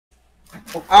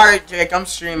Alright, Jake, I'm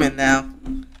streaming now.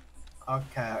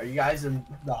 Okay, are you guys in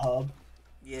the hub?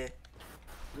 Yeah.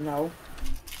 No.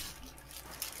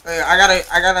 Hey, I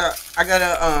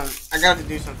gotta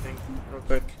do something real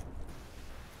quick.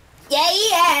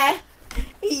 Yeah.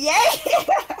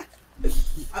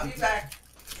 I'll be back.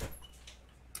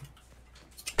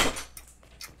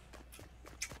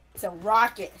 It's a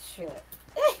rocket ship.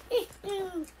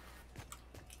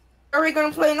 Are we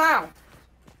gonna play now?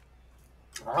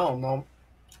 I don't know.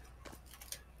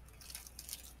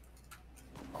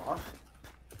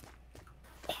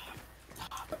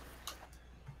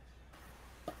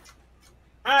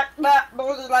 Act that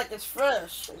booty like it's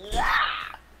fresh.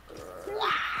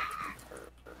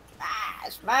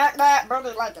 Smack that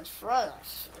booty like it's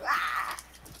fresh.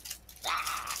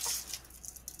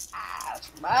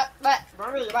 Smack that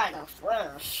booty like it's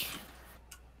fresh.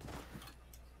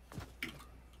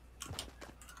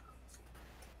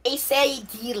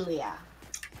 Asadelia.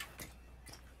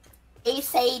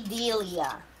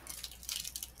 Asadelia.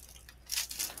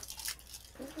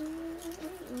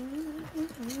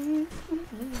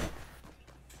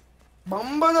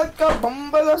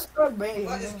 Bumbalaka, baby.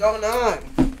 What is going on?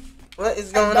 What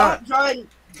is going Don't on? join.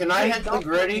 Can I hit the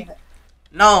gritty?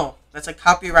 No, that's a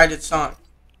copyrighted song.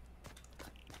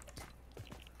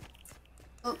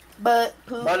 But it's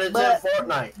in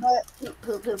Fortnite.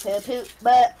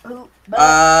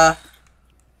 But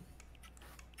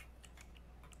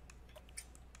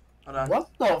Hold on. What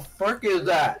the frick is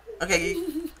that? Okay,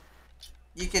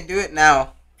 you can do it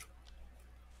now.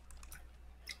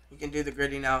 You can do the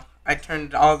gritty now. I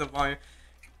turned all the volume.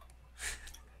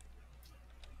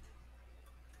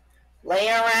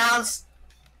 layer rounds.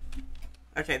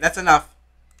 Okay, that's enough.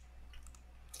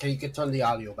 Okay, you can turn the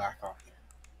audio back on.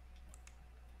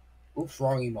 Oops,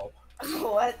 wrong emote.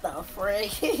 What the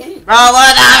frick? Bro,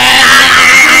 what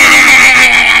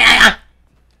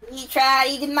You try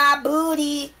eating my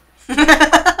booty.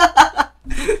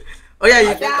 Oh yeah, I you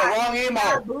did the wrong My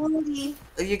emote. booty.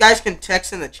 you guys can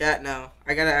text in the chat now.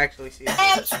 I gotta actually see it.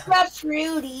 Extra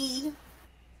fruity.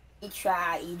 You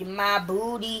try eating my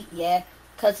booty, yeah,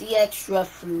 cause he extra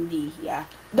fruity, yeah.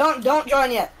 Don't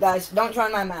join yet, guys. Don't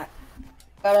join my map.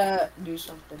 Gotta do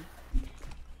something.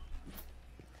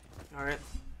 Alright.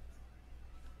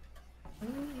 I'm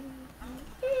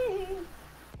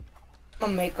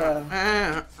gonna make a.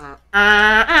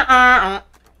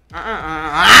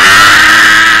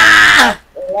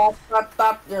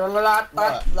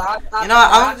 You know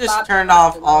what? I'm gonna just turn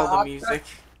off all the music.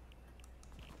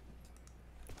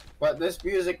 But this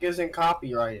music isn't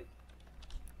copyrighted.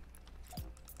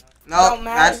 No, Don't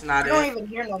matter. that's not I don't it. even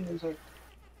hear no music.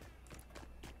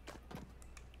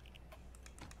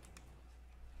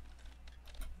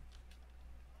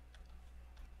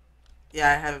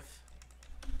 Yeah, I have.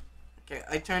 Okay,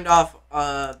 I turned off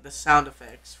the sound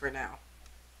effects for now.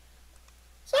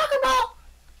 Soccer ball.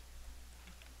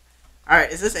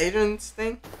 Alright, is this Adrian's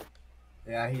thing?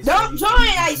 Yeah, he's Don't join,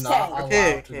 I he's said. not allowed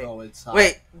Okay, to okay. go inside.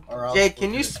 Wait, Or else Jake, we'll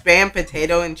can you get- spam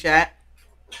potato in chat?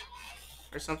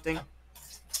 Or something?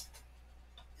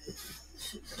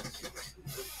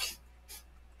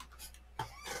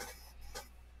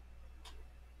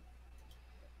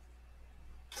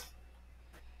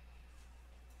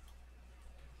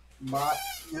 My,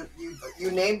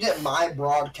 you named it My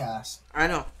Broadcast. I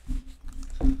know.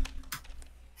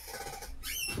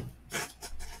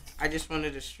 I just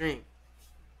wanted to stream.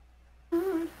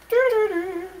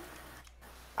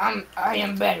 I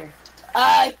am better.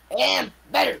 I am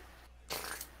better.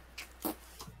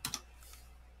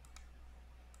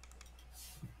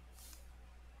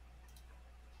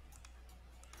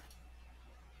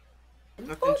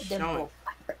 Nothing's showing.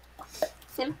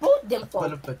 Simple dimple.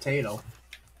 Put a potato.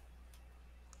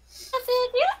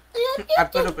 I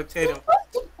put a potato.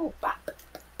 You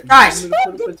Guys! told me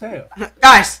to put a potato.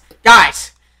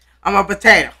 Guys! I'm a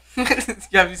potato.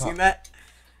 Have you seen that?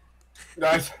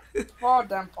 Guys, Simple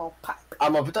dimple pipe.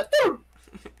 I'm a potato.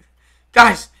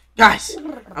 Guys!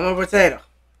 I'm a potato.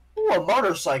 Ooh, a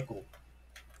motorcycle.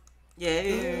 Yeah.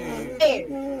 There.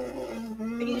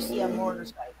 You see a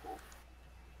motorcycle.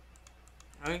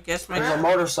 I guess There's my. a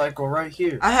motorcycle right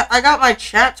here. I got my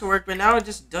chat to work, but now it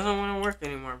just doesn't want to work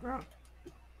anymore, bro.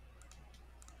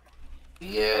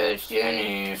 Yes, it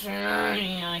is.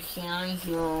 I can't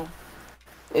you.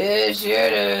 Yes,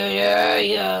 it is.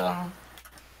 Yeah.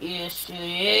 Yes, it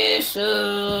is.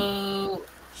 So.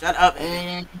 Shut up.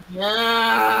 And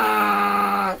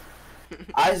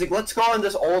Isaac, let's go on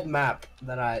this old map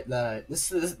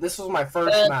this was my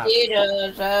first map.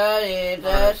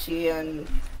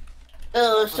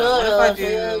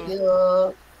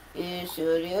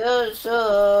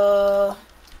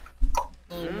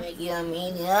 you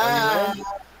mean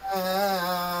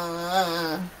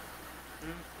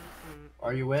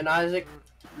Are you in, Isaac?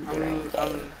 I'm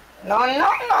No. I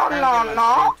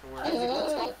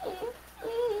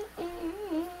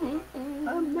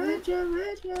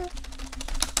miss you.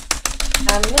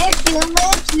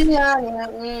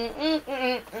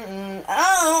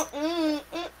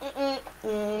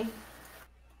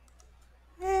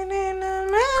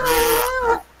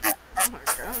 Oh my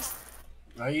god.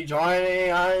 Are you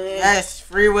joining, Isaac? Yes,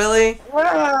 Free Willy.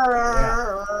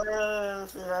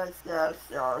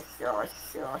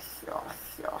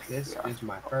 This is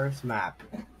my first map.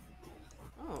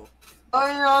 Oh.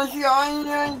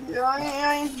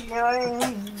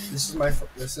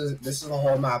 This is the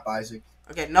whole map, Isaac.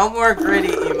 Okay, no more gritty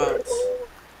emotes.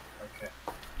 Okay.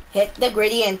 Hit the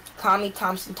gritty and call me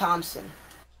Thompson.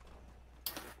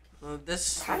 Well, this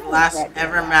is the Kinda last regret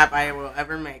ever doing map I will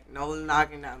ever make. No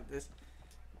knocking down this.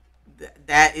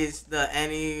 That is the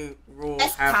any rule.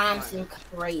 That's have Thompson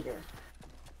Crater.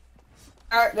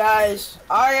 Alright, guys,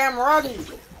 I am ready.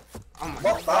 Oh my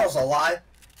Well, that was a lie.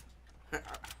 god.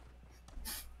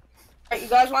 Alright, you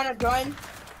guys want to join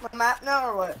my map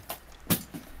now or what?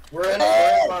 We're in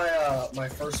my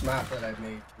first map that I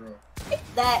made, bro.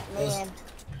 That man.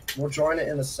 We'll join it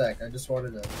in a sec. I just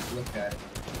wanted to look at it.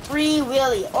 Free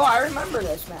Willy. Oh, I remember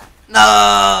this map.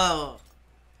 No.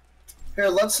 Here,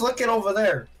 let's look it over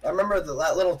there. I remember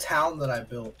that little town that I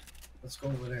built. Let's go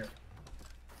over there.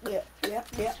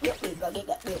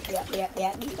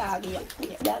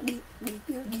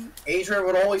 Adrian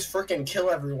would always freaking kill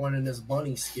everyone in his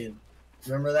bunny skin.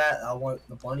 Remember that? I want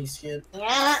the bunny skin.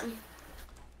 Yeah.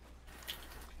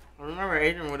 I remember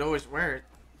Adrian would always wear it.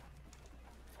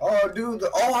 Oh, dude.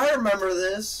 I remember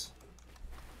this.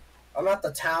 I'm at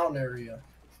the town area.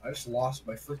 I just lost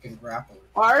my freaking grappler.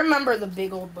 Oh, I remember the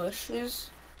big old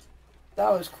bushes. That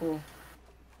was cool.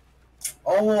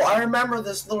 Oh, I remember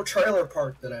this little trailer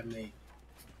park that I made.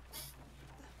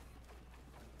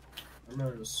 I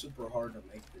remember it was super hard to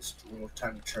make this little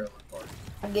tiny trailer park.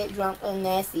 I get drunk and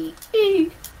nasty.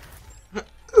 Ooh.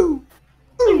 Ooh.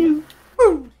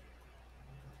 Ooh.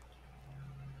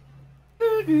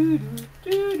 Oh,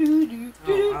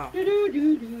 wow.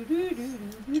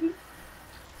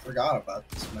 Forgot about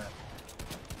this map.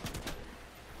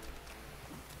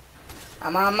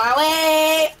 I'm on my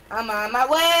way. I'm on my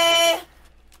way.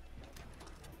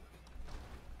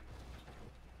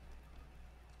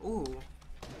 Ooh.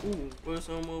 Ooh, where's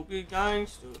some more big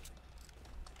gangster?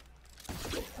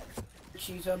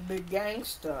 She's a big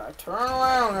gangster. I turn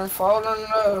around and fall in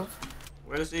love.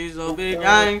 Where's these little big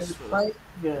gangsters? Right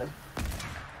there.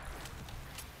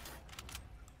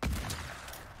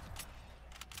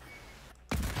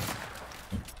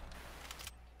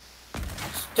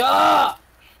 Stop!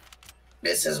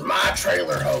 This is my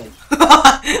trailer home.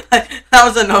 That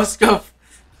was a no scope.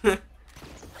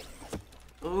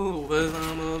 Ooh, where's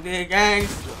some little big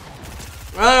gangster?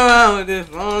 Run around with this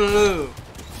long loo.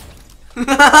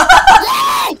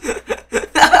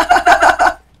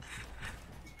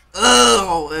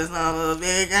 Oh, it's not a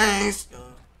big gangster.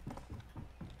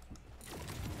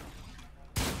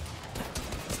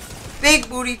 Big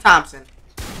Booty Thompson.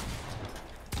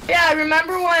 Yeah, I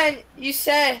remember when you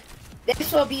said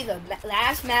this will be the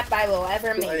last map I will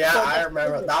ever make. Yeah, So I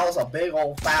remember. That was a big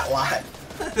old fat lie.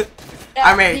 yeah,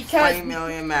 I made 20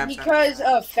 million maps. Because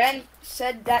Fen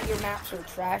said that your maps were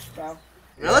trash, bro.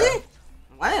 Really?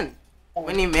 When?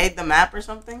 When he made the map or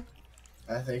something?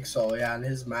 I think so, yeah, and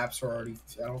his maps were already...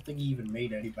 I don't think he even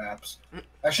made any maps.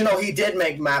 Actually, no, he did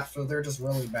make maps, but they're just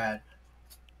really bad.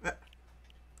 You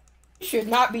should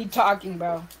not be talking,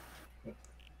 bro.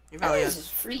 He probably This is. is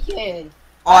freaking...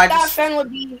 Oh, I thought Fen would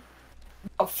be...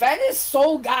 Bro, Fen is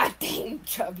so goddamn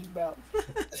chubby, bro.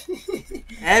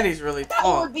 And he's really I thought he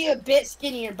tall. would be a bit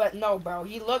skinnier, but no, bro.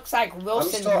 He looks like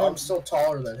Wilson I'm Willie. still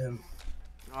taller than him.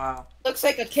 Wow. Looks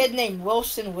like a kid named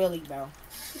Wilson Willie, bro.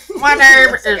 My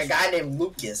name Looks like is... a guy named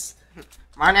Lucas.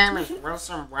 My name is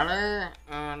Wilson Willie,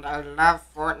 and I love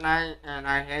Fortnite, and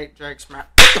I hate Drake's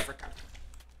map. Get the frick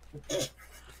out.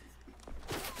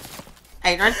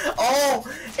 Adrian? Oh,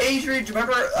 Adrian, do you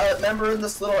remember in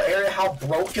this little area how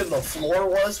broken the floor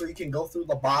was, where you can go through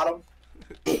the bottom?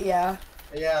 Yeah.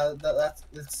 Yeah,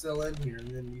 it's still in here, and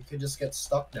then you could just get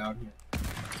stuck down here.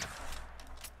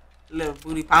 Little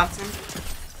Booty Thompson.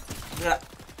 Yeah.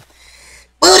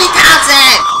 Booty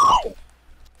Thompson!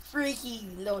 Freaky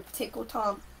little tickle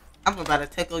Tom. I'm about to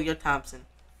tickle your Thompson.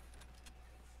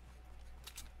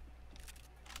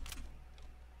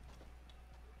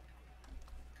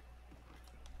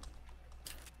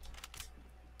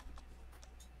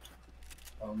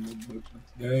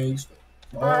 Gangsta.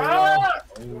 Ah!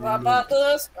 about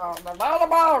this. Never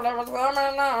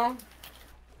know.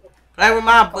 Play with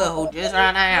my butthole just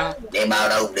right now. There you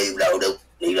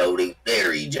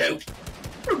go.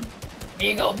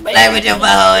 Here you go, baby. Play with your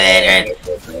butthole, Adrian.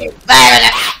 Play with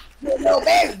it. Little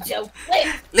baby Joe.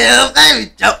 Little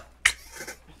baby Joe.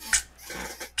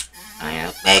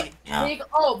 Baby Joe. Big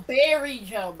old Berry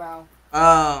Joe, bro.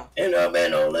 And I've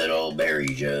been a little Berry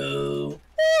Joe.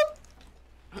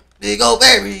 Big old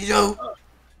baby Joe.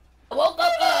 I woke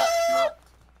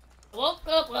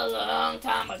up a long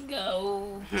time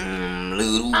ago.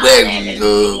 Little baby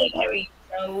Joe. Berry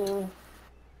Joe.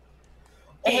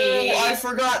 Oh, I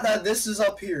forgot that this is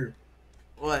up here.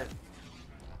 What?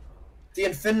 The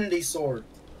Infinity Sword.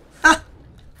 Oh!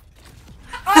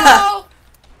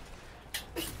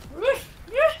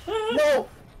 No!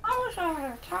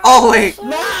 Oh wait.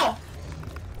 No!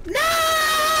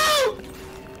 No!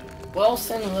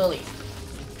 Wilson Lily.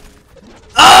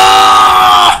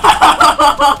 Oh!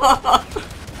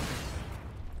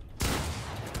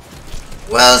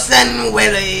 Wilson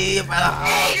Willie.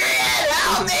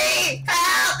 Help me!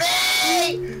 Help me!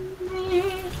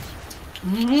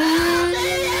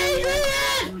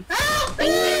 Help me!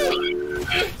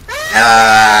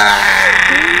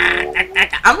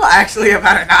 I'm actually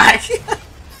about to die.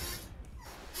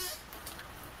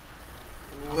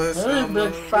 Adrian,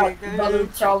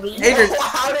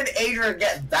 How did Adrian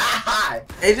get that high?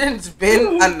 Adrian's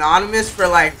been anonymous for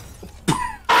like.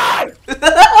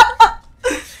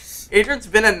 Adrian's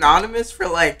been anonymous for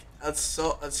like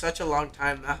such a long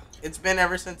time now. It's been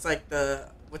ever since like the.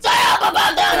 What's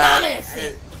about the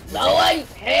anonymous? No one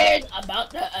cared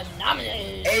about the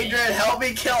anonymous. Adrian, help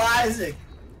me kill Isaac.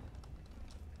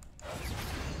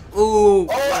 Ooh.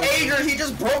 Oh, Adrian, he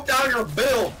just broke down your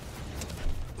build.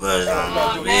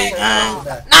 Now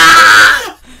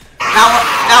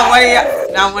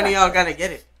when are y'all gonna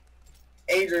get it?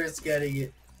 Adrian's getting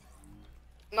it.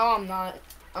 No, I'm not.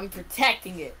 I'm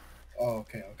protecting it. Oh,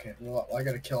 okay. Well, I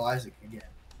gotta kill Isaac again.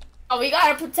 Oh, we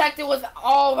gotta protect it with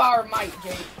all of our might,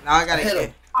 Jake. Now I gotta Hit get.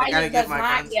 him. I gotta Isaac get does my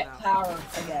not guns get now. power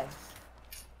again.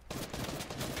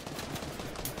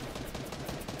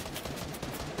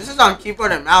 This is on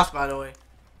keyboard and mouse, by the way.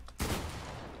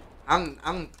 I'm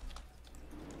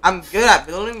good at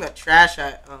building, but trash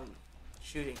at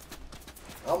shooting.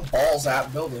 I'm balls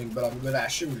at building, but I'm good at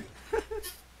shooting.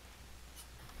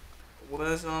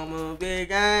 Was on a big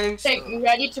gangster. Jake, you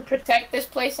ready to protect this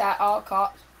place at all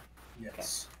costs?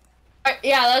 Yes. Alright,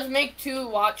 yeah, let's make 2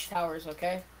 watchtowers,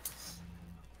 okay?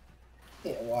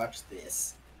 Yeah, watch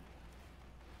this.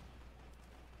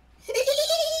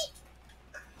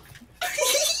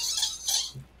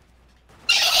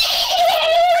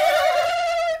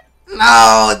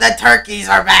 No, the turkeys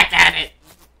are back at it.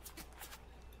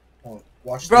 Oh,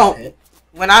 watch Bro. this hit.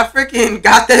 When I freaking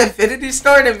got the Infinity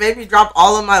Sword, it made me drop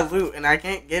all of my loot, and I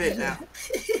can't get it now.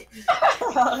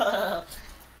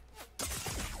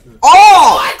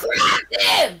 Oh! I grabbed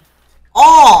him!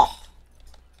 Oh!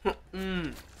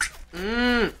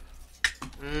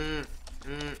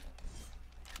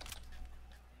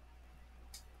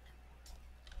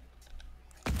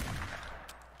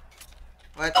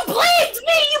 What? You blinked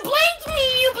me! You blinked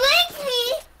me! You blinked me!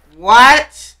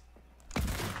 What?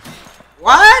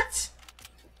 What?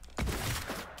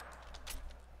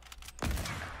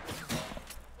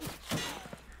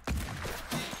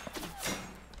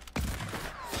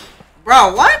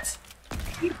 Bro, what?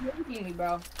 You blinking me,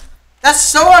 bro. That's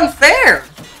so unfair.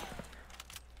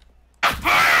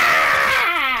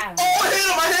 Ah! Oh, I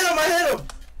hit him!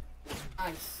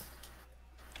 Nice.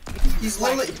 He's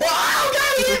literally. Wow,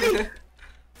 God, he hit me!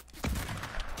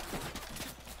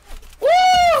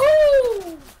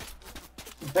 Woohoo!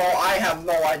 Bro, I have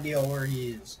no idea where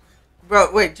he is.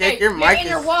 Bro, wait, Jake, your mic in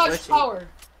is your glitching. watchtower.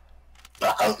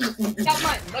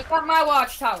 Look at my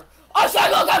watchtower. I said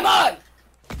look at mine!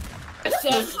 It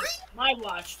says my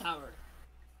watchtower.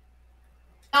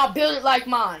 Now build it like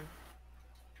mine.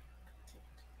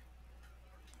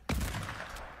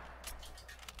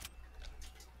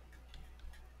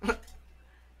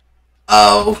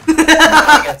 Oh.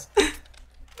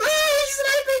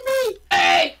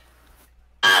 Hey!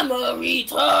 I'm a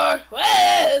retard.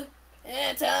 Well,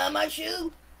 every time I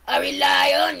shoot, I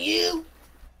rely on you.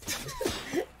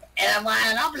 And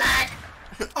when I'm black.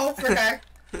 Oh, forgot.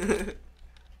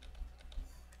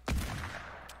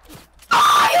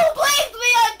 Oh, you blinked me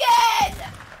again!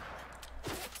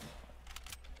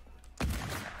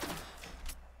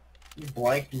 You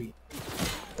blanked me.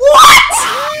 What?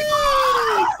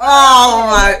 Oh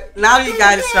my! Now you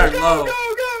guys start low.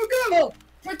 Go!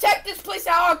 Protect this place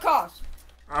at all costs.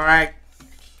 All right.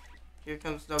 Here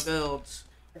comes the builds.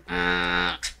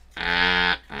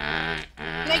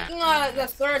 the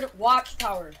third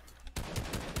watchtower.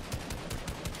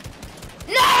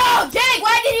 No! Jake,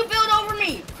 why did you build over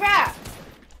me? Crap.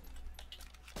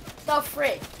 The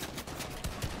frick.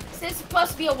 This is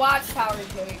supposed to be a watchtower,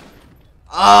 Jake.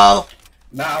 Oh.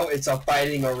 Now it's a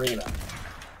fighting arena.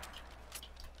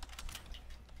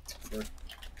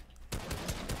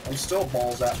 I'm still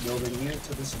balls at building even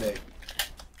to this day.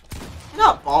 You're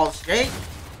not balls, Jake.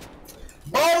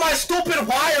 Bro, my stupid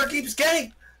wire keeps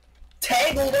getting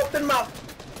tangled up in my...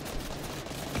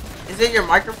 Is it your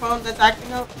microphone that's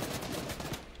acting up?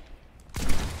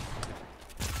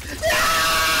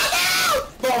 No!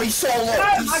 Bro, he's so low.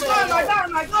 He's so low.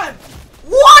 My gun.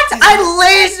 What? I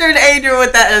lasered Adrian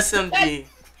with that SMG.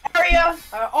 Area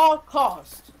at all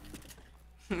costs.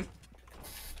 Yeah!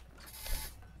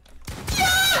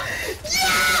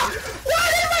 Why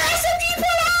did my SMG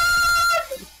put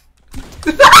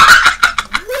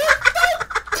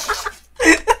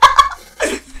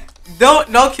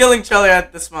on? No killing each other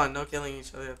at the spawn. No killing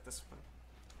each other at the spawn.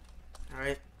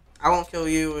 Alright? I won't kill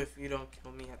you if you don't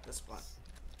kill me at the spawn.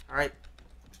 Alright?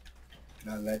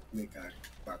 Now let me go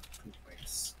back to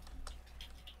base.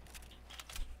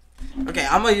 Okay,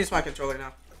 I'm gonna use my controller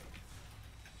now.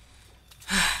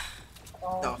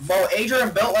 Oh. Bro,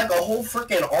 Adrian built like a whole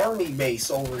freaking army base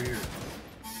over here.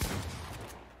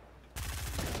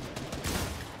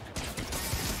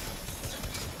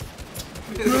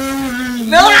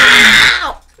 No!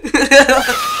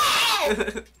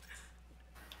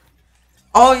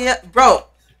 Oh yeah, bro.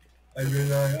 I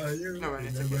rely on you. No, right,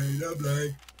 it's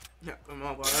okay. Yeah, come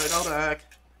on, boy, don't back.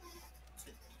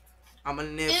 I'm a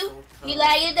nipple. You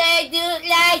like it, they do it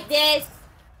like this.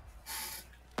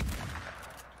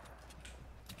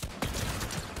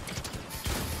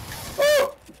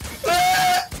 Oh.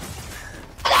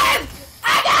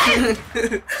 I got him!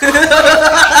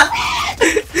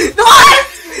 What?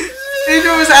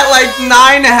 Adrian was at like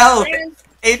 9 health.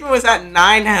 Adrian was at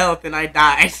 9 health and I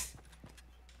died.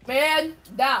 Man,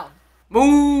 down.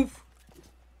 Move.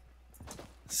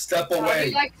 Step How do away.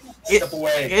 you like, Step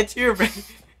away. Get to your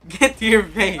base. Get to your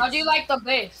base. how do you like the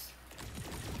base?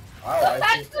 Go Alright.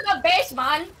 back to the base,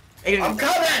 man. Adrian, I'm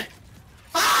coming!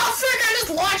 Oh, frick, I just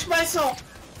launched myself!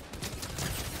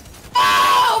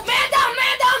 Oh, man down,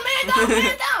 man down, man down,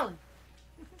 man down.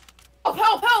 Oh,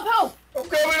 help, help, help. I'm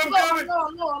coming, I'm coming!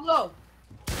 I'm low, I'm low.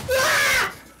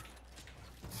 Ah!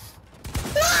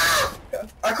 Ah!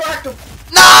 I cracked him!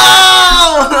 no!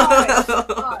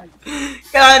 God.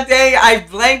 God dang, I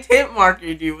blanked hit marked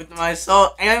you with my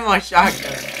assault and my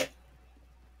shotgun.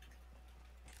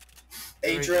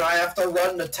 Adrian, I have to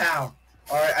run to town.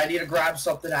 Alright, I need to grab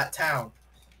something at town.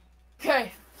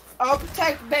 Okay, I'll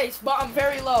protect base, but I'm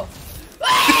very low.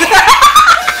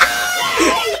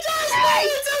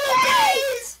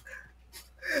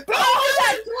 Bro, I was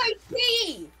at 2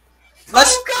 HP.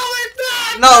 Let's I'm going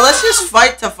back! no, let's just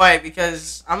fight to fight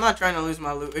because I'm not trying to lose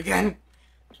my loot again.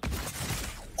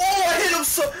 Oh, I hit him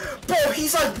so... Bro,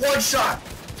 he's like one shot.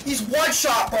 He's one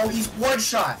shot, bro. He's one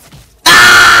shot.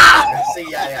 Ah! See,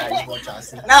 yeah, he's one shot.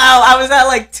 See. No, I was at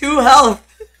like 2 health.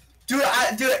 Dude,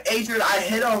 Adrian, I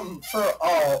hit him for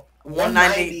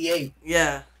 198.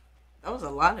 Yeah, that was a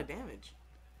lot of damage.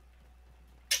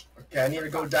 Okay, I need to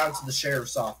go down to the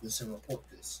sheriff's office and report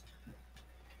this.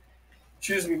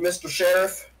 Excuse me, Mr.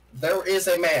 Sheriff. There is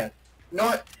a man. You know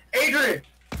what? Adrian!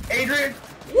 Adrian!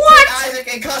 What? Put Isaac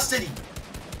in custody! Adrian!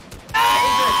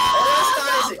 Arrest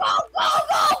Isaac! Go!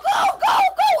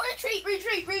 Retreat,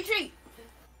 retreat, retreat.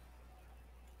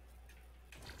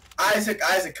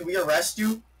 Isaac, can we arrest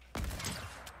you?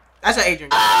 That's what Adrian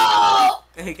did. Oh!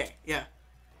 Okay, yeah.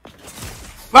 Oh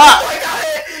Fuck! my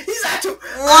god! He's at you!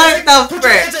 What Isaac, the put your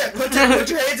frick? hands in! Put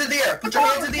your hands in the air! Put your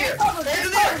hands in the air! Hands in the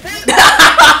air! Hands in the air!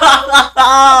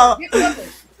 No! Get covered.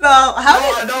 No, how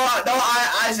did...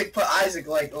 Isaac,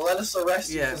 like, let us arrest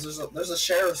you, Yeah. because there's a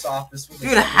sheriff's office with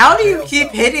Dude, how do you keep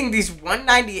hitting these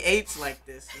 198s like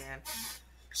this, man?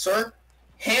 Sir,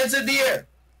 hands in the air!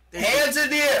 Hands in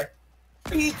the air!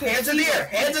 Hands in the air!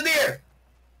 Hands in the air!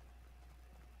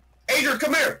 Adrian,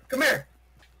 come here! Come here!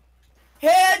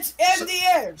 Hands in the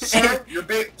air. Sir, you're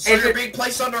being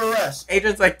placed under arrest.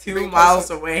 Adrian's like 2 Big miles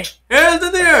person. away. Hands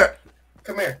in the air!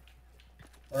 Come here.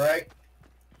 Alright?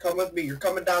 Come with me. You're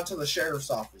coming down to the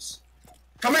sheriff's office.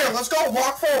 Come here, let's go!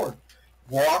 Walk forward!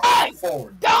 Walk Hey!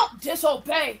 forward. Don't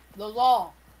disobey the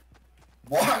law.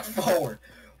 Walk forward.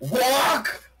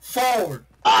 Walk forward.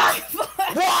 Walk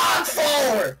Walk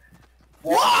forward.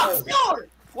 Walk forward. forward.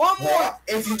 One more. Walk.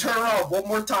 If you turn around one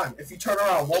more time. If you turn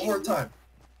around one more time.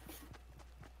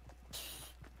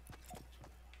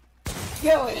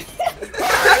 Kill it.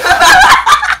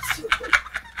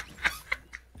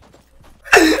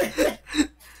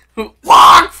 What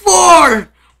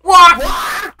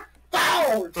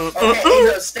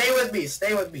me.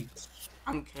 Stay with me.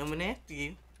 I'm coming after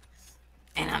you.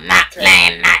 And I'm not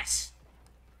playing nice.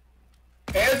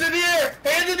 Hands in the air!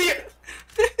 Hands in the air!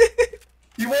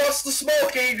 He wants the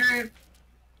smoke, Adrian.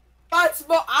 But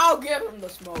smoke, I'll give him the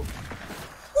smoke.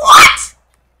 What?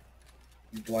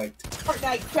 You blanked.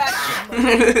 Fortnite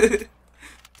cracked.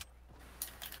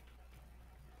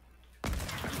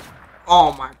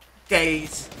 Oh my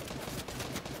days.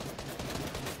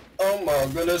 Oh my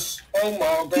goodness. Oh my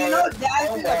god. You know Daz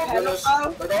Oh is my a goodness.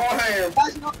 pedophile? They're all ham.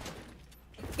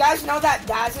 Guys know that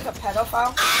Daz is a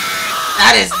pedophile?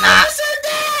 That is not.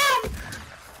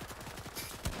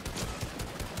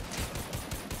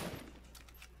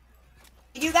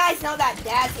 You guys know that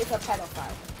Daz is a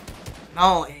pedophile?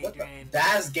 No, What the? Adrian.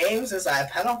 Daz Games is a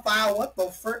pedophile? What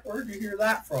the frick? Where'd you hear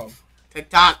that from?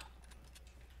 TikTok.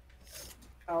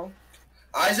 Oh.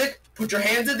 Isaac, put your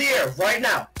hands in the air right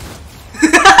now.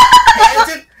 Hands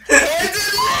in the air.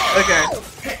 Okay.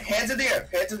 Hands in the air.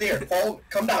 Hands in the air. Follow.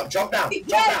 Come down. Jump down. Jump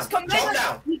Yes, down. Jump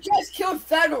down. You just killed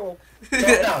Federal.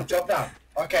 Jump down. Jump down.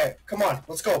 Okay, come on.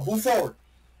 Let's go. Move forward.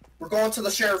 We're going to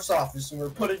the sheriff's office and we're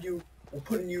putting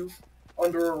you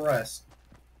under arrest.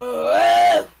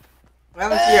 What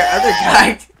happened to your other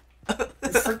guy? You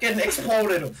freaking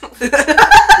exploded him. You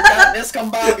got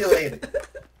discombobulated.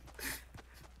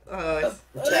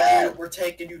 We're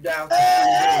taking you down to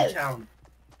Green County.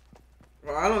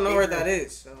 Well, I don't know where that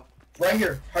is, so. Right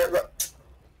here.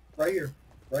 Right here.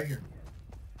 Right here.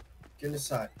 Get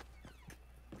inside.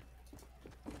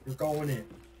 You're going in.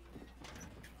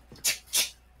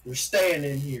 You're staying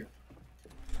in here.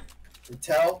 You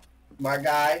tell my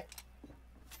guy.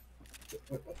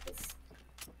 What the f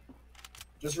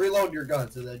Just reload your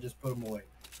guns and then just put them away.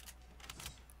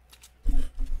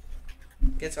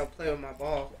 Guess I'll play with my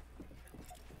ball.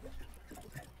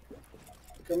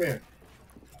 Come here.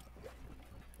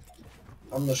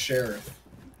 I'm the sheriff.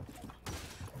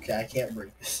 Okay, I can't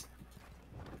break this.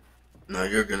 No,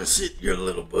 you're gonna sit your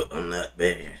little butt on that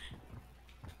bed.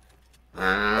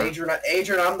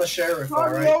 Adrian, I'm the sheriff, Call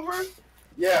me alright? over.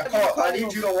 Yeah, Carl, I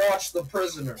need you to watch the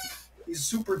prisoner. He's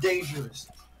super dangerous.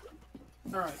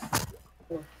 Alright.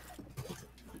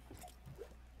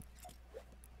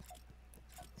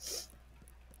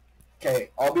 Okay,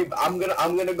 I'm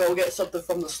gonna go get something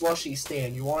from the slushy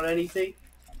stand. You want anything?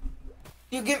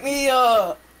 You get me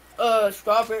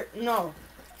strawberry. No.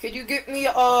 Could you get me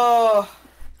a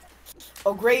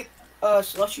grape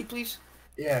slushy, please?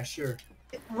 Yeah, sure.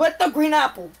 With the green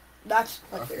apple. That's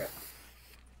my Okay. favorite.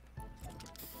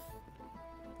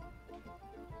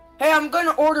 Hey, I'm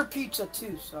gonna order pizza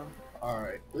too. So.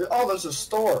 Alright. Oh, there's a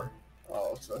store.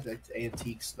 Oh, it's like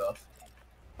antique stuff.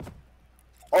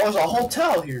 Oh, there's a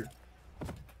hotel here.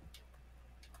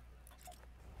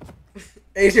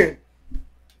 Adrian.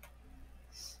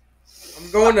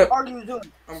 I'm going to. What are you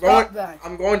doing? I'm Stop going. that.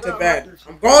 I'm going to No, bed. no,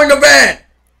 I'm going to bed.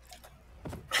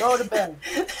 Go to bed.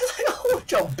 There's like a whole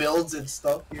bunch of builds and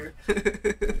stuff here.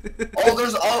 Oh,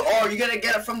 there's oh, you gonna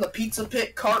get it from the pizza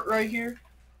pit cart right here?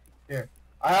 Here,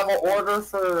 I have an order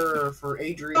for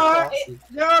Adrian.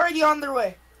 They're already on their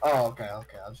way. Oh, okay,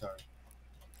 I'm sorry.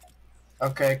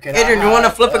 Okay, can Adrian, I you want to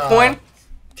have, flip a coin?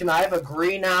 Can I have a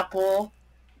green apple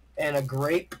and a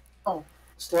grape? Oh.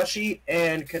 Slushy,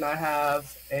 and can I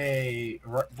have a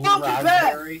blue Go to bed.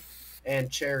 raspberry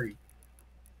and cherry?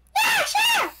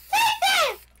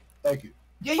 Thank you.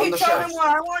 Did I'm you the tell sheriff. him what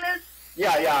I wanted?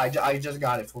 Yeah, I just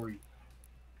got it for you.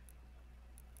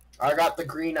 I got the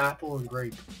green apple and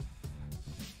grape.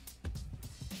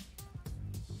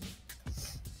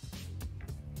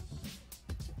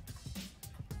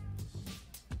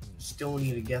 Still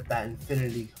need to get that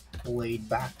infinity blade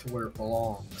back to where it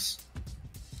belongs.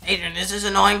 Adrian, this is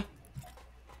annoying.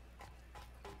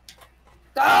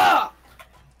 Stop!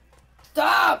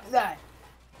 Stop that!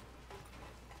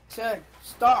 Said,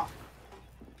 stop.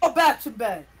 Go back to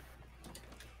bed.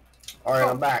 Alright,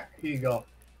 I'm back. Here you go.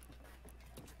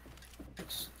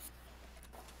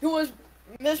 He was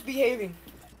misbehaving.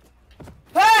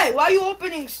 Hey, why are you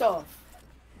opening stuff?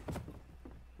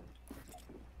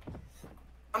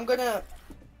 I'm gonna...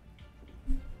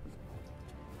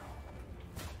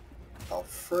 Oh,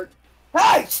 frick.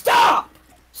 Hey, stop!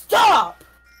 Stop!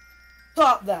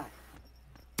 Stop that.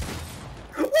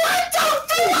 What the fuck?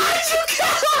 Why'd you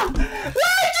kill him?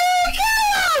 Why'd you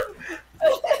kill him?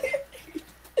 What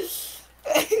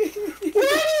did he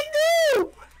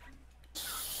do?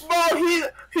 Bro,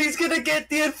 he's gonna get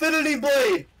the infinity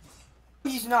blade.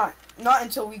 He's not. Not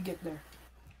until we get there.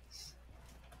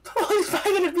 Oh, he's not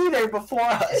gonna be there before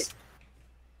us.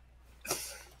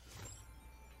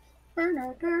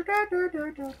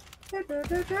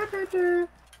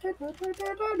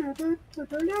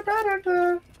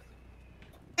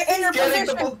 In your Get in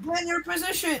the position. Get in your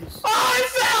positions. Oh, I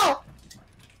fell!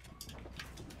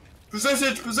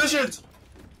 Positions!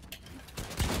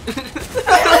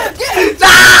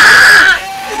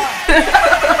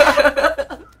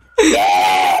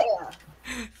 Yeah!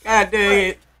 God dang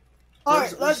it.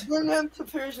 Alright, let's bring him to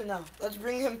prison now. Let's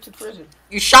bring him to prison.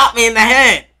 You shot me in the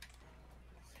head.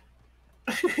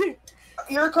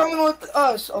 You're coming with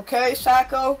us, okay,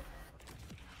 Sacco?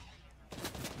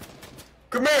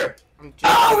 Come here! I'm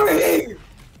joking. Over here!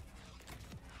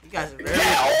 You guys are Get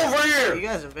very. over here! You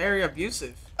guys are very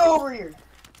abusive. Over here.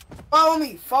 Follow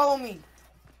me. Follow me.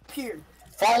 Here.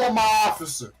 Follow my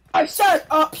officer. I said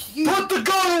up here. Put the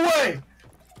gun away!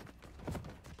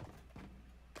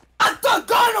 Put the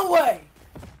gun away!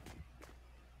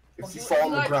 If you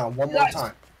fall on the ground one more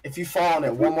time. If you fall on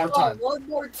it one more time. One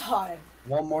more time.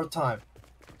 One more time.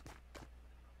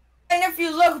 And if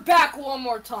you look back one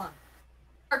more time.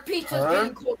 Our pizza's Turn.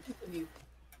 getting close to you.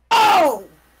 Oh!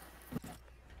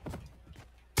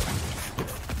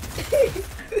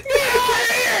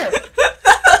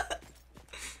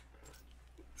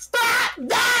 Stop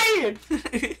dying!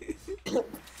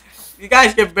 You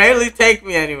guys can barely take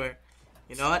me anywhere.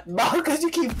 You know what? No, because you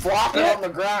keep flopping on the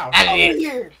ground. Over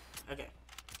here. Okay.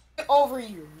 Get over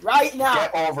here. Right now.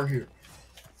 Get over here.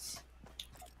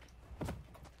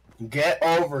 Get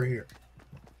over here.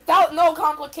 Without no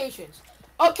complications.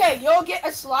 Okay, you'll get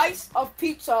a slice of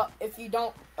pizza if you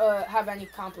don't have any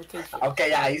complications. Okay,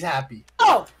 yeah, he's happy.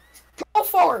 Oh! Go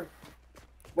forward.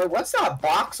 Wait, what's that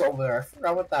box over there? I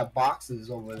forgot what that box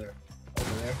is over there.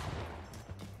 Over there.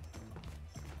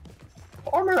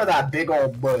 I remember that big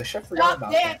old bush. I forgot Stop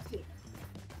about that. dancing.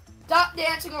 Stop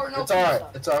dancing or no It's pizza.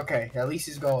 alright. It's okay. At least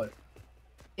he's going.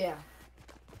 Yeah.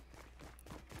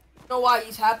 You know why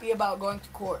he's happy about going to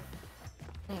court?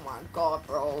 Oh my god,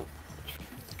 bro.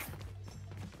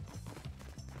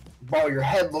 Bro, your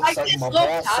head looks I like just my looked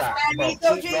ball past sack. my Bro,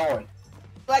 window, keep Jake. going.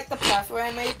 Like the pathway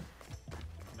I made?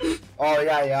 Oh,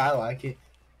 yeah, I like it.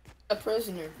 A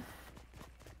prisoner.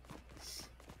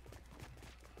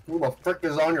 Who the frick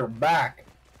is on your back?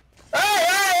 Hey,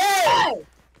 hey, hey!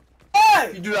 Hey!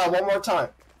 Hey! You do that one more time,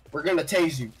 we're gonna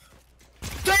tase you.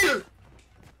 Taser!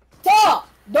 Stop!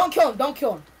 Don't kill him, don't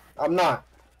kill him. I'm not.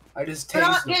 I just You're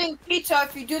not tased him. getting pizza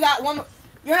if you do that one.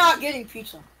 You're not getting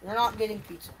pizza. You're not getting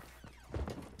pizza.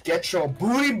 Get your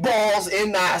booty balls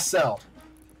in that cell.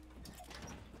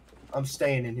 I'm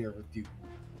staying in here with you.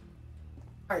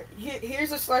 Alright,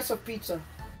 here's a slice of pizza.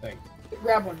 Thank you.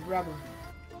 Grab one, grab one.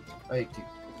 Thank you.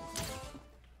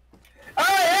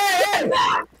 Hey, hey,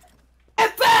 hey!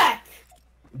 Get back!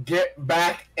 Get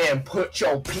back and put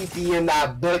your pee-pee in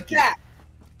that bucket, Back!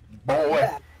 boy.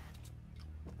 Back.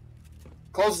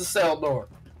 Close the cell door.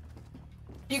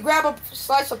 You grab a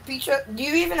slice of pizza. Do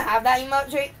you even have that emote,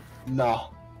 Jake? No.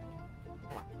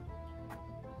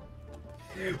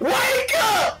 Wake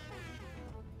up!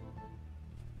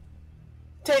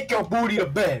 Take your booty to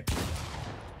bed.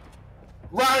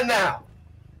 Right now.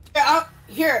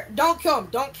 Here, don't kill him.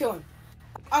 Don't kill him.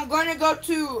 I'm going to go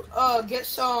to get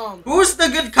some. Who's the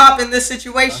good cop in this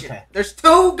situation? Okay. There's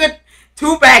two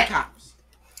bad cops.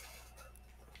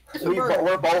 Here's a burger.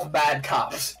 We're both bad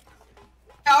cops.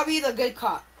 I'll be the good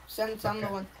cop. Since I'm the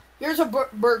one. Here's a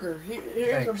burger.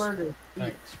 Here's a Thanks. burger.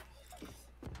 Thanks.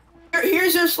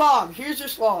 Here's your slog. Here's your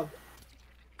slog.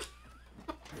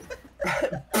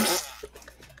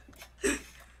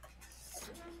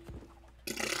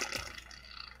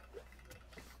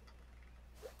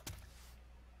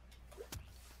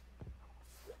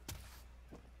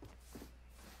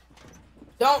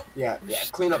 Don't. Yeah,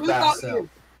 clean up Who's that out cell. here?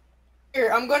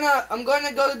 Here, I'm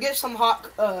gonna go get some hot.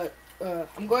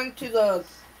 I'm going to the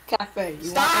cafe.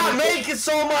 You want Stop anything? making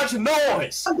so much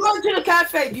noise! I'm going to the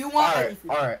cafe. Do you want Alright,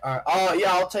 anything? alright.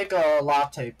 Yeah, I'll take a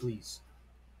latte, please.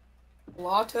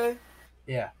 Latte?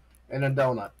 Yeah, and a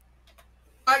donut.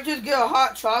 I just get a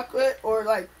hot chocolate or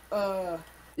like Yeah,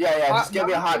 Hot just give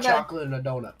me a hot donut? chocolate and a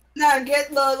donut. nah, get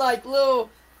the like little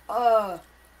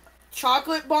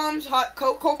chocolate bombs, hot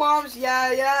cocoa bombs. Yeah,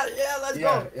 let's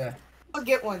Yeah, go. yeah. I'll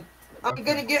get one. I'm Okay.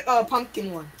 gonna get a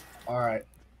pumpkin one. Alright.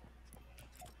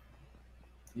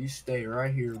 You stay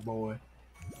right here, boy.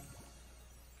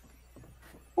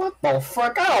 What the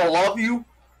fuck? I don't love you.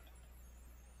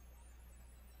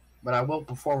 But I will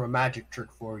perform a magic trick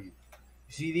for you.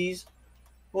 You see these?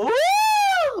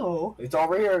 Ooh! It's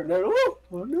over here.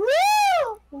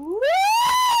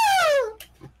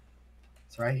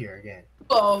 It's right here again.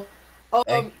 Oh,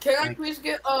 Hey, can I hey. please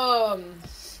get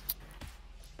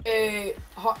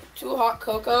two hot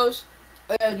cocos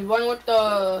and one with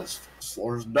the This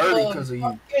floor's dirty because of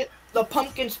you. the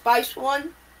pumpkin spice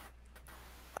one,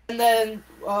 and then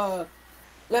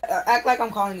Act like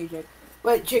I'm calling you, Jake.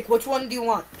 Wait, Jake, which one do you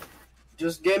want?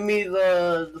 Just give me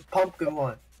the pumpkin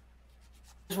one.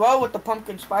 As well with the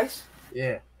pumpkin spice?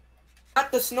 Yeah.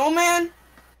 Not the snowman?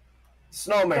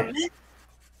 Snowman.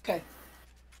 Okay.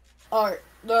 Alright,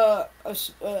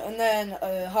 and then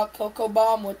a hot cocoa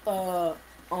bomb with a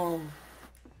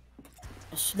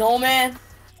snowman.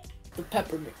 The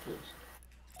peppermint, please.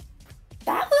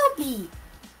 That will be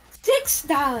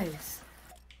 $6.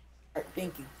 Alright,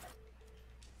 thank you.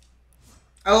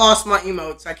 I lost my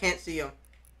emotes. I can't see them.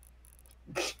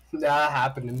 That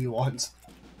happened to me once.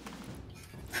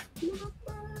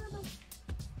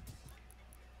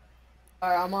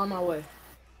 Alright, I'm on my way.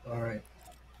 Alright.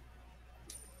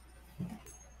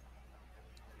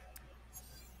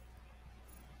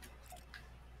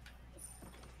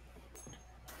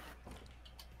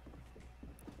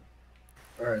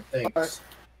 Alright, thanks. Alright.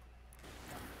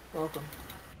 Welcome.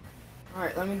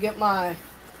 Alright, let me get my...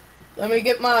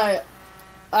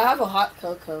 I have a hot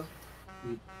cocoa.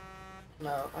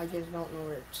 No, I just don't know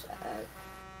where it's at.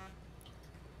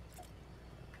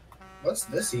 What's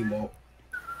this emote?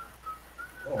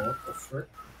 Oh, what the frick?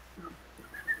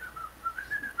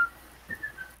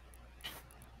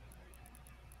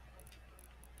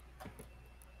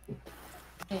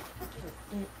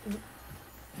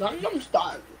 Gangnam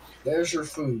Style. There's your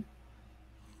food.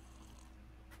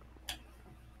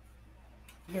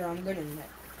 Here, I'm good in that.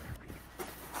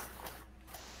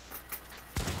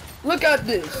 Look at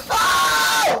this.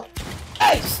 Oh!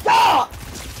 Hey, stop!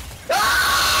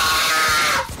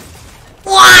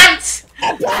 What?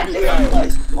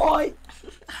 Boy.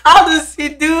 How does he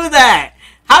do that?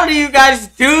 How do you guys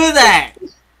do that?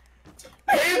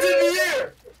 Hands in the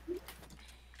air!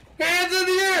 Hands in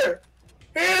the air!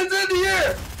 Hands in the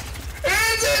air!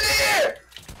 Hands in the air!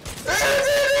 Hands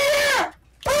in the air!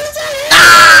 Hands in the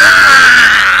air!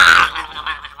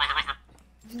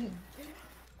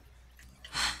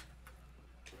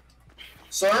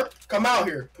 Sir, come out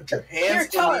here. Put your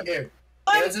hands in the air.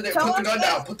 Hands in the air. Put the gun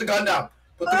down. Put the gun down.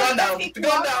 Put the gun down. Put the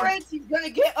gun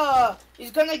down.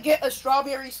 He's gonna get a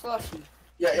strawberry slushie.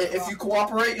 Yeah, if you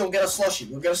cooperate, you'll get a slushie.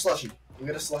 You'll get a slushie. You'll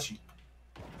get a slushie.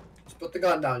 Just put the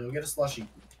gun down. You'll get a slushie.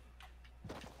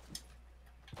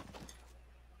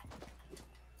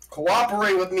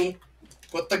 Cooperate with me.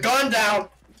 Put the gun down.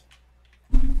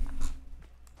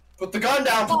 Put the gun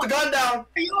down. Put the gun down.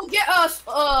 You'll get us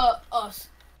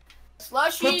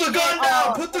slushie. Put the gun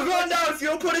down. Put the gun down. If you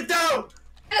don't put it down.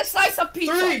 And a slice of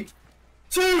pizza. 3,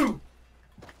 2,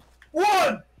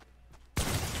 1.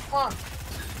 Come on.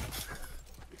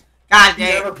 God You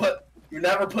damn.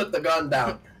 never put the gun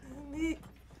down.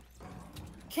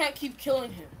 Can't keep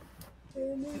killing him.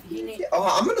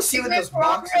 Oh, I'm gonna see what this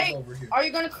box is over here. Are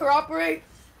you gonna cooperate?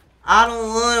 I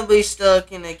don't want to be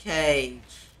stuck in a cage.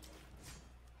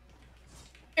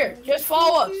 Here, just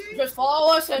follow us. Just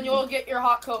follow us, and you'll get your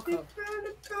hot cocoa.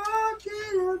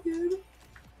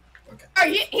 Okay.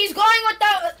 Alright, he's going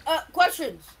without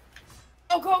questions.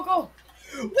 Go, go, go.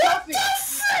 What the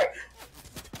frick?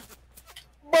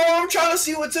 Bro, I'm trying to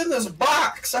see what's in this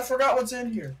box. I forgot what's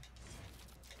in here.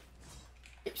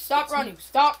 Stop running.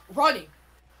 Stop running.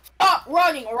 Stop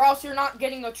running, or else you're not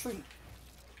getting a treat.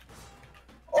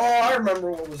 Oh, I remember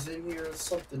what was in here. It's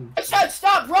something. I said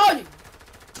stop running.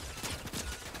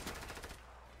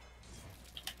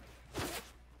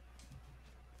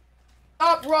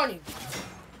 Stop running.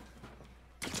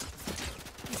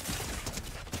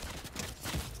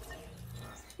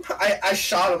 I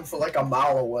shot him for like a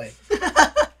mile away.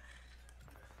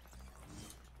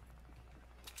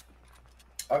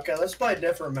 Okay, let's play a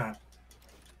different map.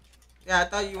 Yeah, I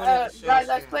thought you wanted to show Guys, us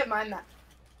let's here. play my map.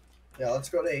 Yeah, let's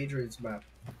go to Adrian's map.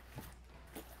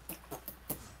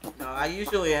 No, I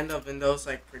usually end up in those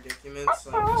like predicaments.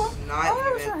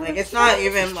 Like it's not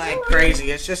even like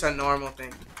crazy. It's just a normal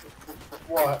thing.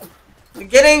 What?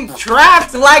 Getting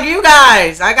trapped like you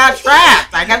guys. I got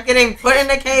trapped. I kept getting put in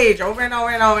the cage over and over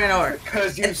and over and over.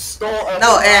 Because you stole a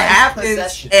No, it happens.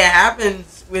 possession. It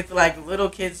happens with like little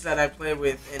kids that I play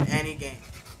with in any game.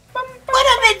 Put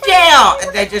them in jail,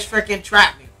 and they just freaking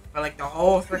trap me for like the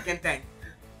whole freaking thing.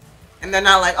 And they're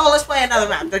not like, oh, let's play another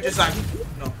map. They're just like,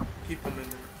 no, keep them in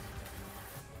there.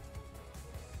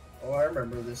 Oh, I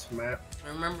remember this map. I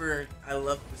remember I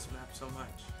loved this map so much.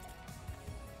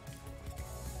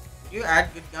 You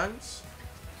add good guns?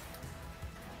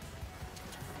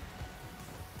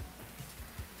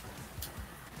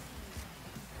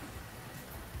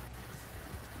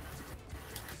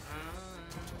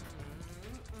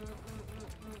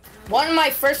 One of my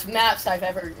first maps I've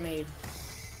ever made.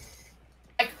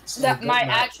 Like, So that good my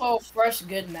map. actual first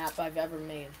good map I've ever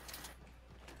made.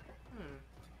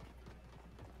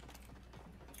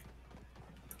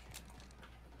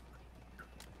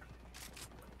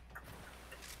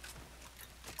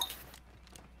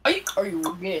 Or you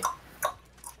will get.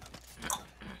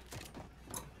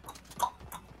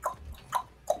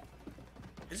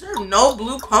 Is there no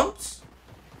blue pumps?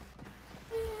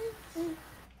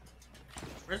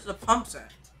 Where's the pumps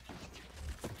at?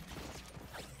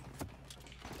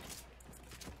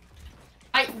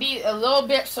 I'd be a little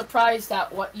bit surprised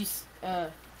at what you see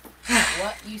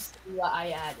what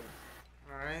I added.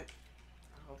 Alright.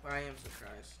 I hope I am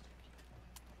surprised.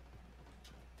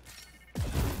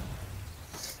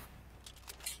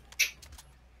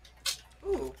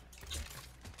 Ooh.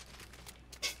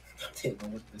 I don't know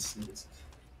what this is.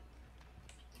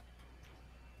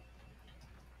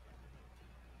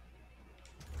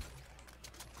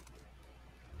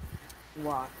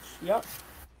 Watch. Yep.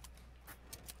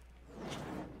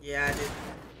 Yeah, I did.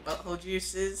 Butthole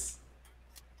juices.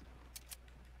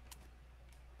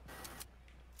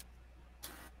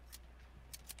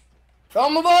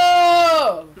 From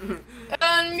above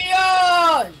and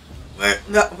beyond. Where?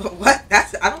 No, what?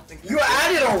 That's. I don't think. You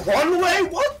added a runway?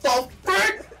 What the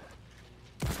frick?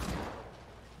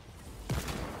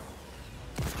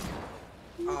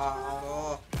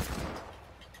 Oh.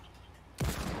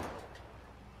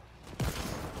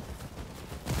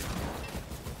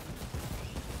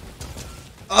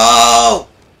 Oh!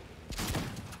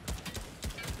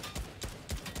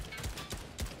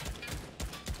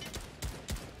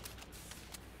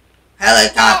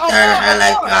 Helicopter!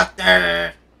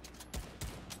 Helicopter!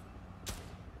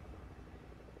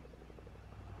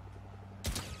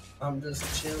 I'm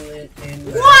just chilling in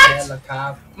the What?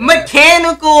 helicopter.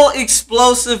 Mechanical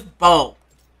explosive bow.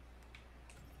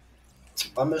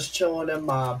 I'm just chilling in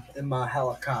my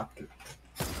helicopter.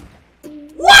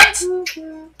 What?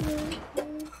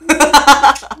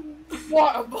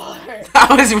 What a bar. That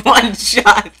was one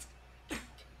shot.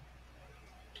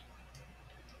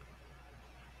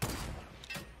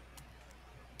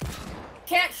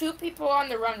 Can't shoot people on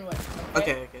the runway.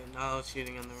 Okay, no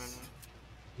shooting on the runway.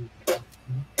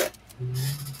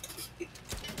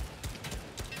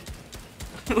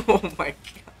 Oh my god.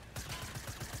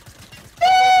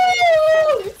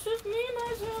 It's just me,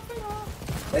 myself, and I.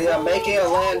 They are making a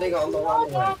landing on the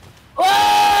runway.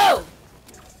 Whoa!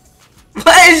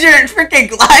 What is your freaking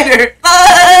glider? I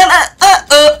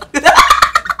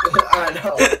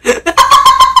know.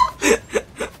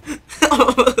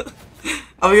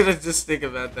 I'm gonna just think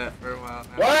about that for a while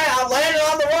now. What? I landed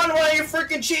on the runway, you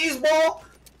freaking cheese ball!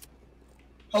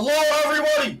 Hello,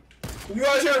 everybody! Can you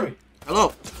guys hear me?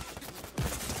 Hello.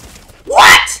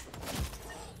 What?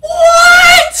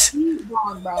 What?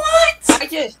 Wrong, bro. What? I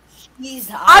just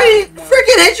squeezed I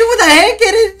freaking hit you with a hand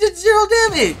cannon and did 0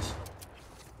 damage.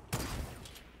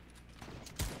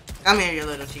 Come here, you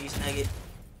little cheese nugget.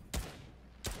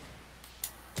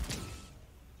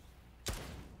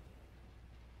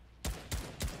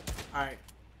 Alright.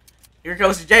 Here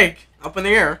goes Jake. Up in the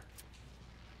air.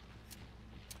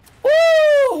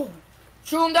 Woo!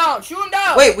 Shoot him down! Shoot him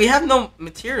down! Wait, we have no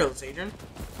materials, Adrian.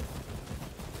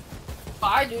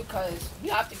 I do, cause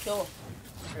you have to kill him.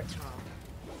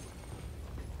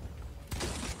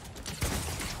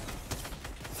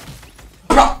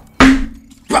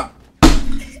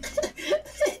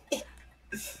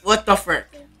 What the frick?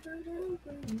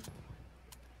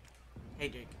 Hey,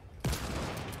 Jake.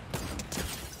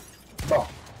 Bro.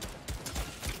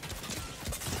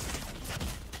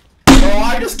 Bro,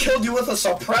 I just killed you with a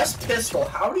suppressed pistol.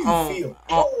 How do you feel?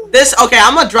 Okay,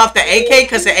 I'm gonna drop the AK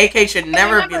because the AK should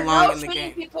never be long in the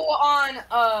game. People on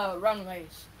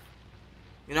runways.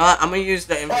 You know what? I'm gonna use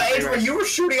the But infantry. Adrian, you were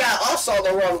shooting at us on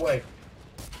the runway.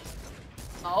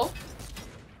 Oh.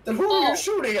 Then who are you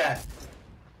shooting at?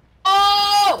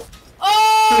 Oh!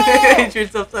 Oh!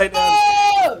 Adrian's upside down.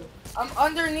 Oh! I'm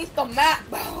underneath the map,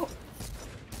 bro.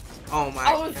 Oh my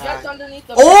I was god. just underneath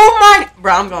the Oh my!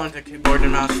 Bro, I'm going to keyboard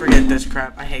and mouse. Forget this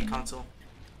crap. I hate console.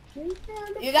 You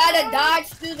gotta dodge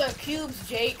through the cubes,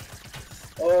 Jake.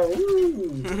 Oh,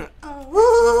 ooh.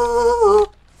 Ooh.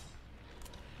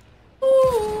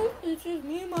 Ooh, it's just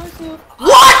me and myself.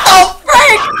 What the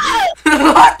frick?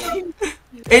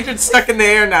 Adrian's stuck in the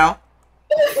air now.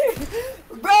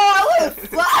 Bro, I was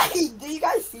flying. Do you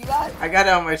guys see that? I got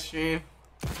it on my stream.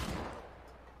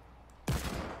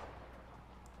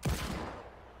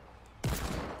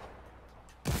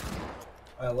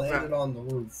 I landed on the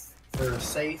roof for a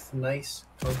safe, nice,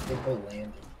 comfortable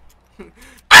landing.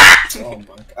 Oh my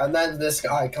god. And then this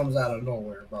guy comes out of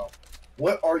nowhere, bro.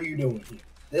 What are you doing here?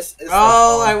 This is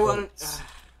Oh, I want.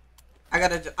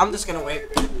 I'm just gonna wait.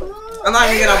 I'm not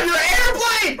even gonna. Your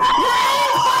airplane!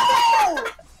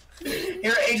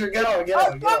 Here, Adrian, get on, get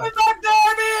on, get on. Coming back,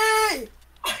 Darby!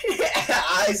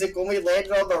 Isaac, when we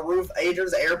landed on the roof,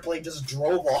 Adrian's airplane just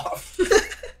drove off.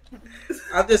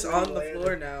 I'm just on the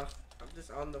floor now. I'm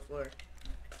just on the floor.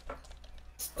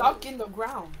 Stuck in the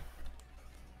ground.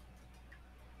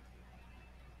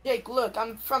 Jake, look,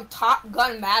 I'm from Top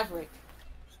Gun Maverick.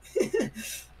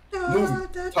 Movie.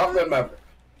 Top Gun Maverick.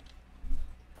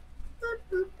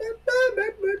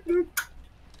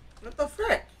 What the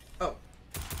frick? Oh.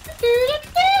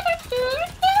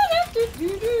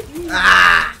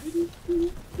 Ah!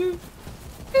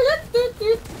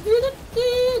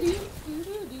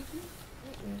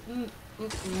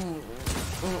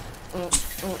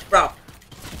 Bro.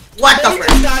 What the frick?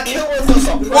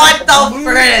 What the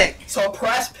frick?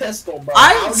 Suppressed pistol, bro.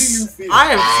 How do you feel?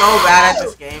 I am so bad at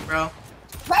this game, bro.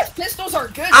 Suppressed pistols are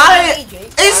good.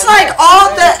 It's like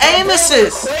all the aim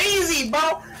assists. Crazy,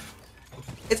 bro.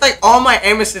 It's like all my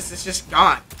aim assists is just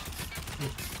gone.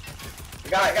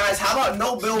 Guys, how about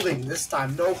no building this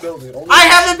time? No building. Only I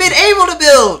haven't been able to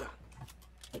build.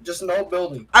 just no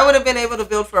building. I would have been able to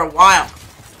build for a while.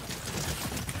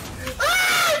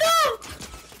 Ah, no!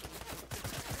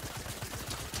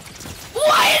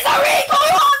 Why is the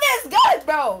recoil on this gun,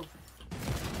 bro?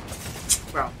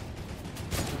 Bro.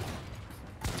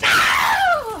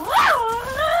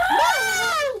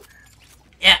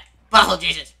 Yeah, butthole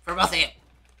juices for both of you.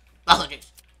 Butthole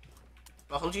juice.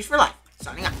 Butthole juice for life.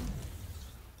 Signing up.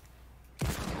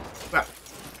 Bro.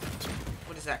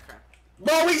 What is that crap?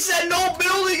 Bro, we said no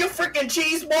building, you freaking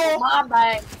cheese ball. My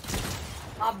bad.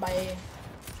 My bad.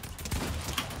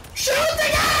 Shoot the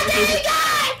guy! Shoot the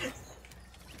guy!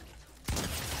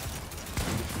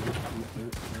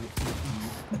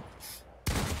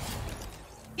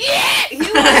 Yeah! He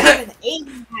wasn't even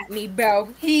aiming at me, bro.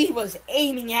 He was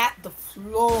aiming at the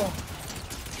floor.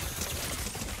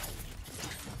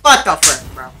 What the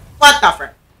frick, bro? What the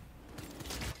frick?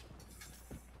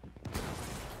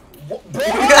 Bro,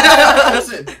 you were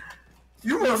frozen.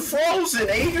 You were frozen,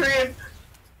 Adrian.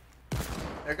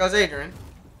 There goes Adrian.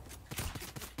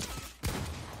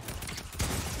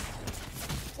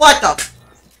 What the?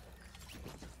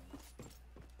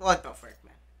 What the frick,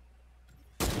 man?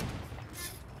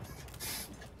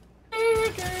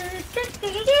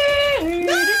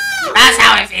 That's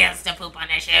how it feels to poop on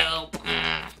a shoe.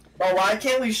 Bro, why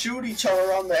can't we shoot each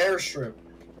other on the airstrip?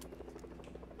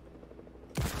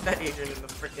 That Adrian in the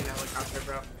freaking helicopter,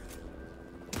 bro.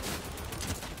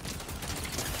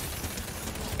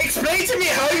 Explain to me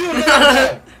how you know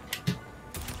that.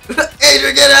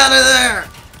 Adrian, get out of there!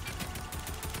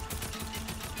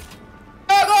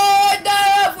 I'm going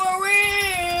down for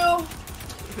real!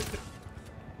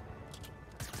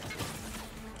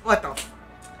 What the?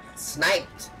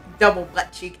 Sniped. Double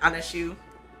butt cheek on a shoe.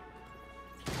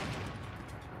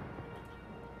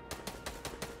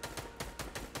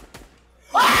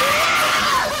 What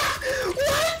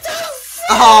the fuck?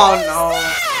 Oh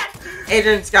no!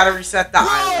 Adrian's gotta reset the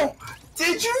island. Bro,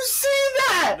 did you see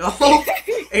that? No.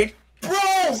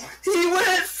 Bro, he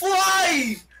went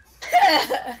flying.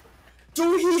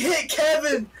 Dude, he hit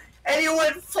Kevin, and he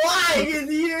went flying in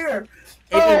the air.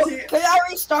 Oh, Adrian's- can I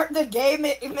restart the game?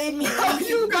 It made me How lazy.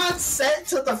 you got sent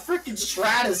to the freaking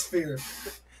stratosphere?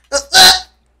 Like,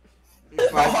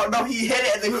 Oh no, he hit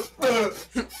it and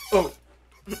then oh.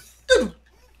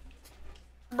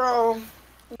 Bro,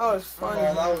 that was funny.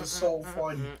 Oh, that was so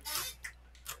funny.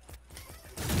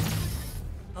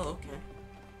 Oh, okay.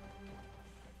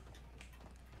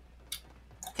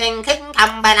 King king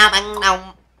come ba bang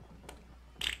dong.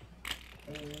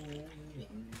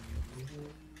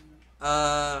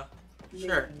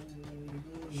 Sure.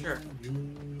 Sure.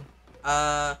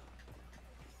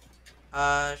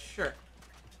 Sure.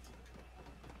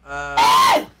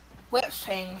 Whip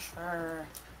saying sure.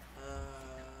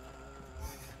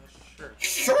 Sure.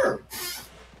 Sure.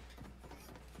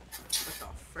 What the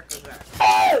frick was that?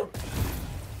 Oh!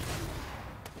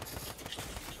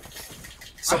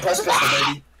 Suppress pistol,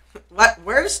 baby. What?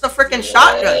 Where's the frickin'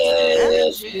 shotgun?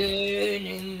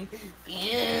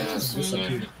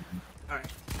 Disappeared.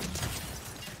 Alright.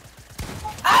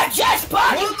 I just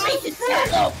bought you pieces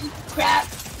of crap.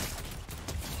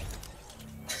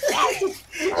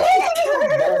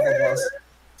 Both of us.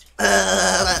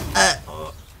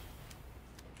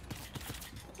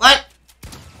 What?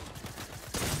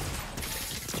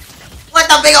 What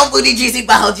the big old booty juicy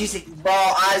bottle juicy?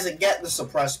 Bro, Isaac, get the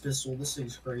suppressed pistol. This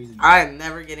thing's crazy. I am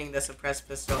never getting the suppressed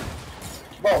pistol.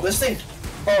 Bro, this thing.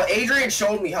 Bro, Adrian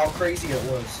showed me how crazy it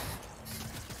was.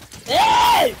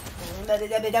 Hey! Bro, I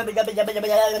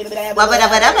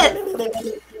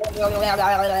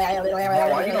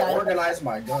need to organize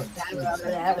my guns.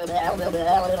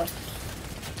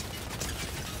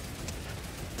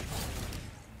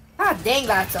 God dang,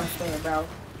 that's unfair, bro.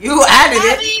 You added I it.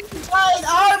 haven't even tried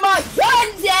all my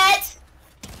guns yet!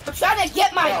 I'm trying to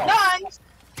get my gun.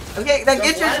 Okay, then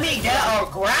get Just your. let me get a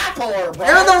grappler, bro.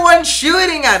 You're the one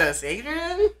shooting at us,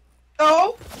 Adrian.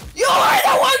 No, you are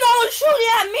the one that was shooting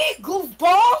at me,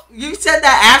 goofball. You said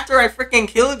that after I freaking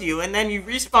killed you, and then you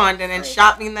respawned and then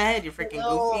shot me in the head. You freaking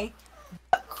goofy.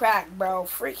 Butt crack, bro.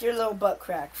 Freak your little butt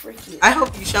crack. Freak you. I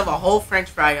hope you shove a whole French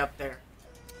fry up there.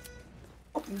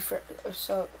 Hope you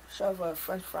shove a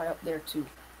French fry up there too.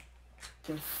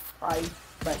 Can fry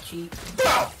butt cheek.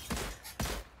 Bro.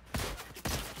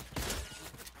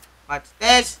 Watch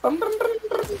this.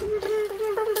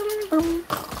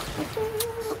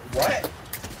 What?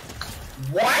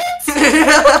 What?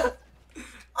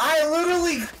 I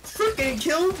literally freaking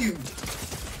killed you.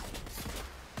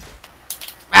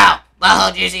 Wow,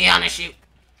 Baho Juicy on a shoot.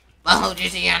 Baho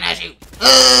Juicy on a shoot.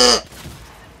 God.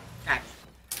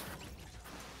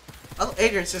 Oh,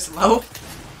 Adrian's just low.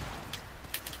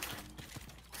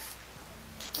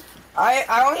 I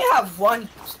only have one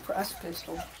press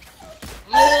pistol.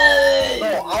 No,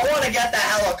 I want to get the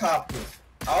helicopter.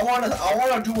 I want to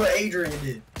do what Adrian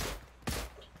did.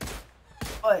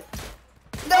 What?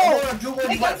 I No! want to do what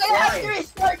he We're went gonna have to flying.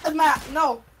 restart the map.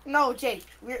 No, Jake.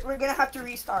 We're gonna have to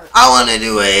restart. I want to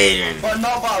do Adrian. But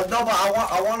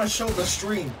I want to show the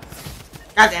stream.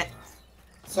 Got that.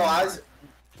 So I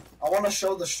want to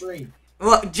show the stream.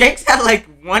 Well, Jake's had like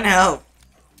 1 health.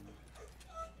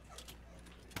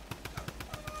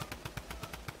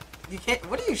 You can't.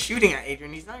 What are you shooting at,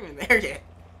 Adrian? He's not even there yet.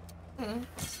 Mm-hmm.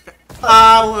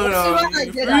 I This is what I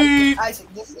would did, have.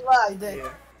 Isaac. This is what I did.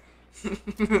 Yeah. I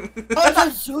was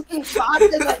just shooting shots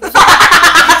and like.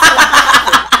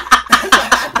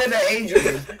 After the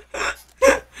Adrian.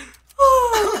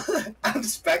 I'm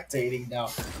spectating now.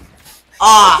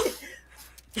 Ah,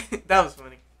 that was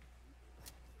funny,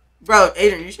 bro.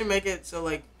 Adrian, you should make it so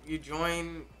like you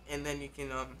join and then you can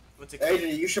what's it called?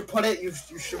 Adrian, you should put it. You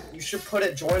should put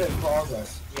it. Join in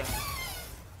progress. Yeah.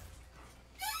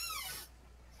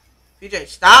 PJ,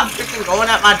 stop freaking going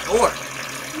at my door.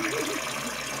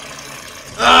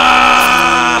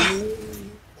 Ugh.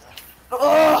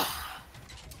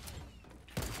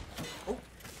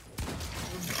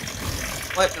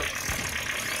 What the?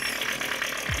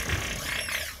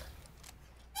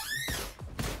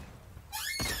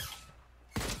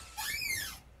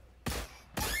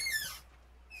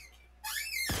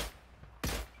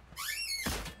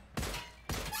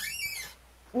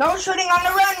 No shooting on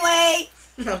the runway.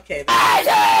 Okay.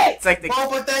 Isaac! It's like the.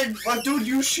 But dude,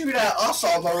 you shoot at us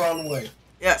on the runway.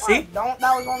 Yeah. See. Don't.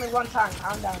 That was only one time.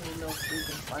 Calm down, you little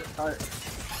freaking fart.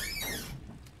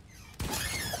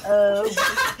 Oh.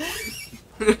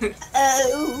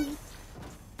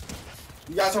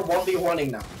 You guys are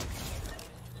 1v1ing now.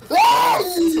 Oh.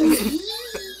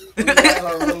 You guys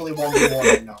are literally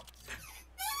 1v1ing now.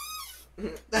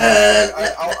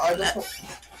 I just.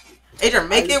 Adrian,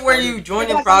 make it where you join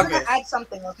in I'm progress. gonna add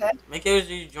something, okay? Make it where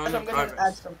you join in I'm gonna add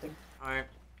progress. something. Alright.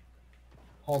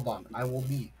 Hold on, I will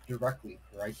be directly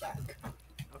right back.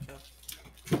 Okay.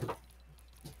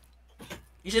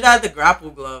 You should add the grapple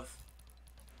glove.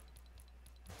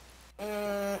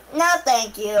 No,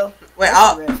 thank you. Wait,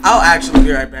 I'll actually be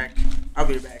right back. I'll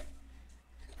be back.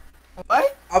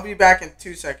 What? I'll be back in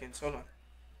 2 seconds. Hold on.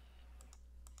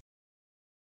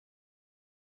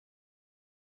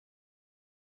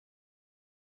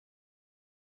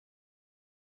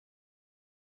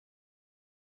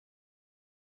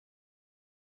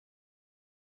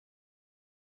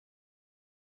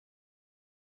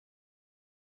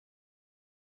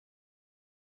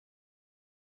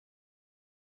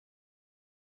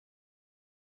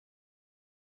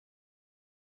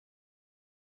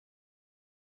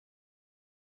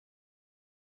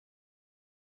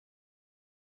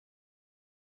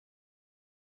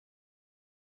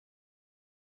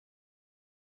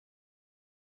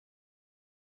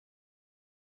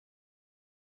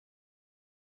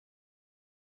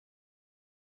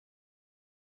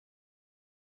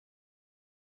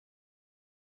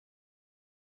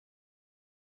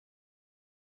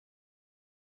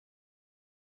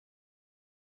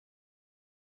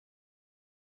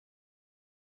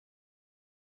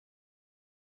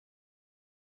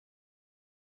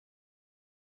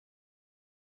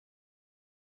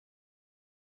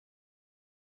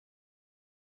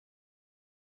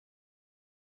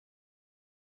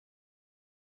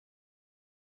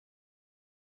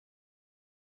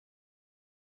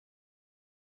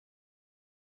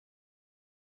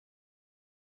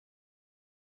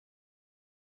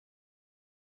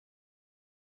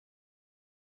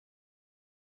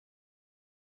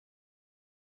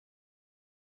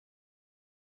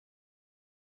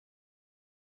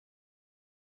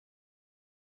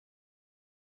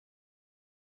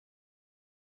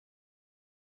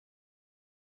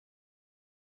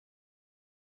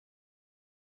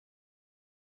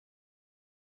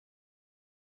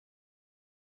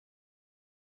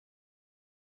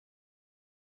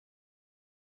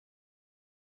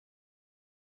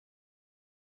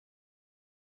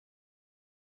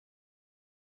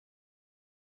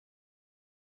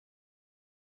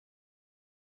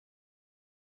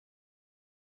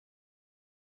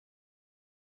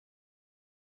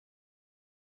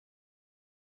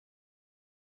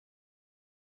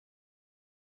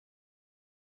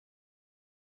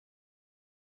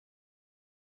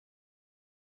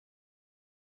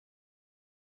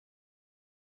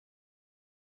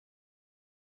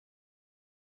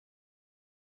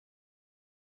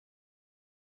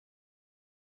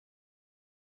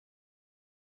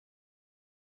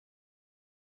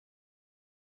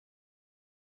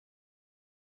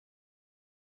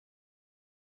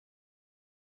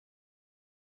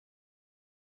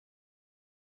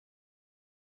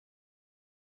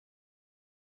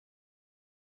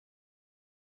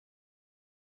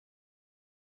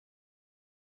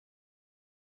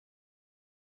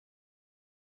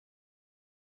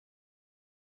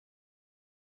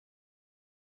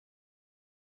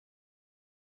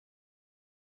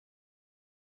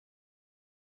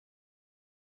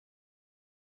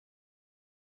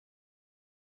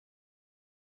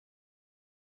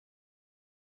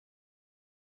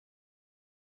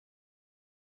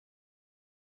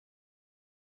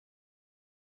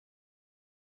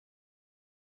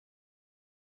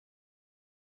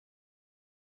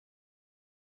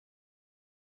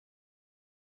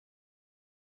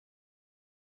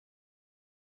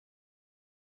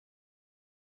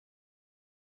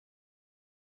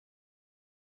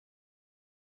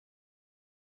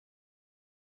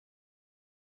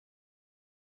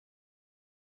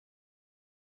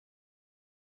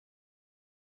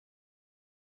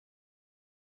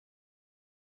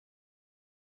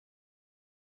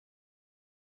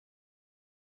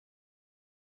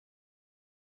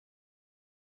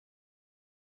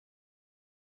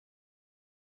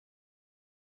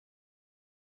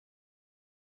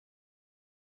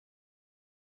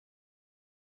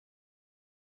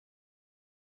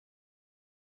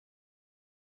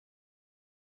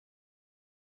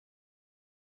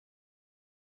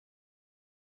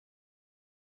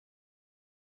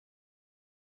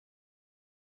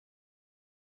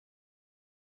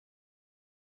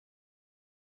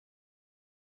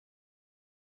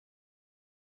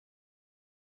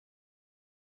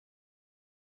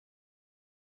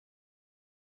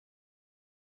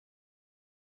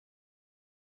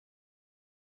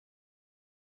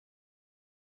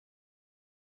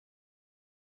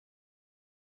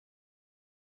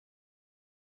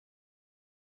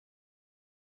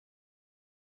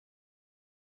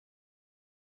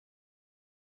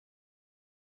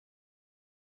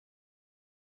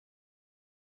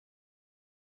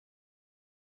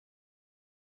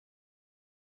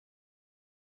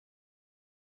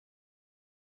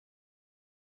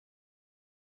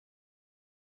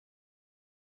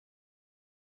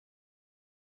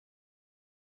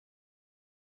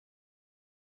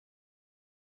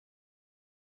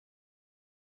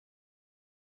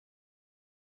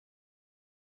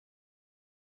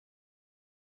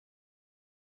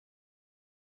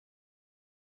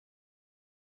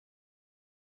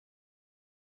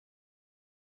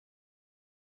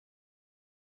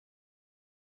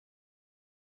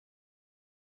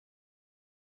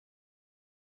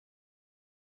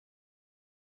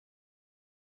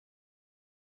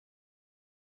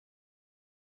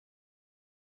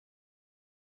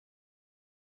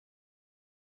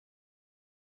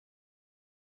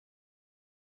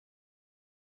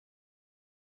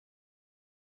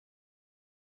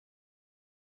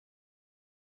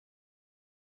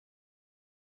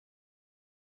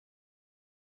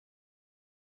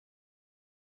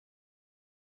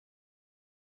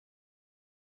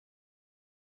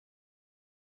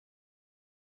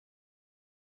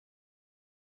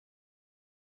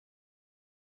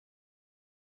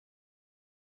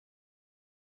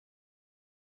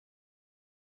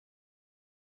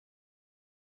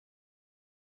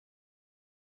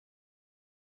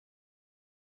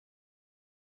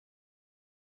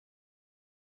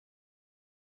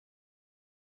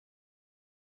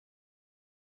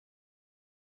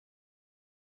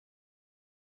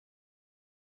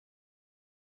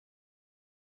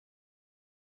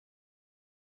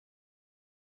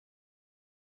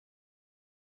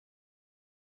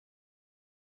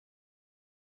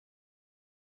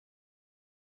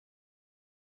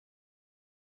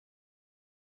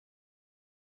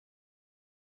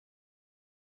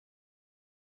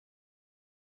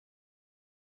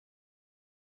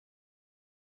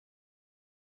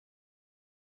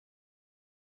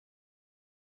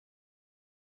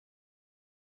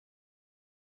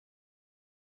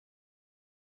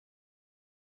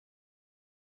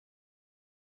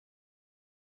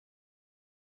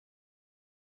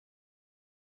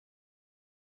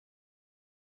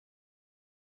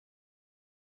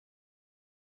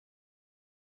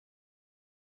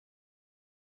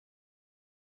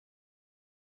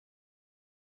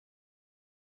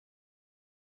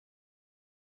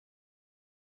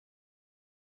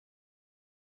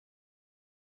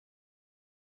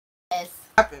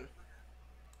 happened?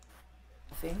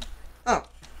 Nothing. Oh,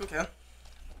 okay.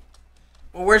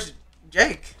 Well, where's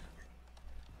Jake?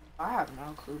 I have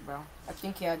no clue, bro. I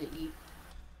think he had to eat.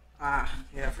 Ah,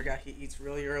 yeah, I forgot he eats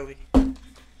really early.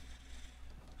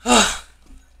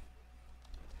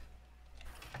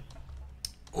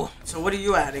 Oh, so what are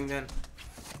you adding then?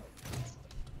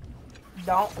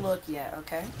 Don't look yet,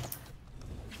 okay?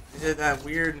 Is it that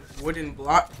weird wooden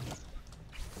block?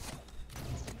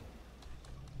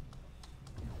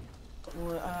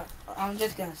 Well, I'm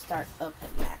just gonna start up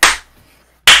at that.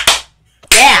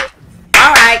 Yeah!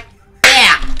 Alright!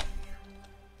 Yeah!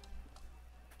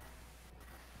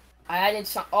 I added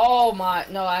some. Oh my.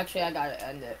 No, actually, I gotta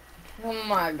end it. Oh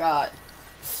my god.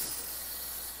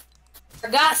 I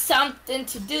got something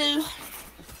to do.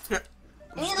 Can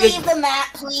you leave the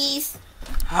map, please?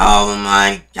 Oh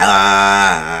my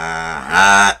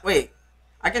god! Wait,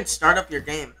 I can start up your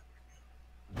game.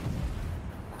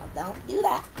 Oh, don't do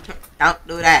that. Don't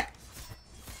do that.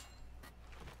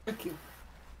 Thank you.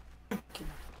 Thank you.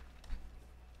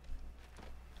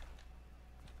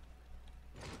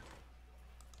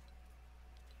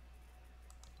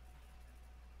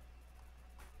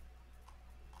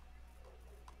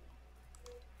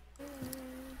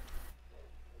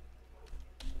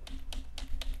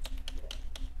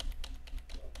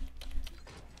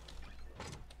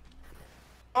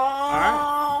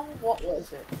 Alright. What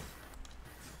was it?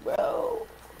 Whoa.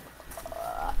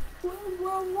 Whoa,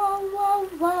 whoa, whoa, whoa,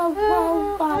 whoa, whoa,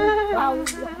 whoa, whoa,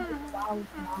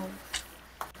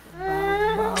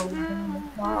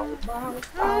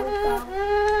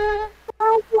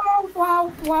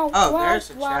 whoa, Oh, there's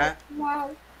a chat.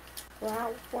 wow,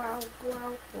 wow, wow, wow,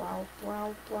 wow,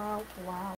 wow, wow, wow.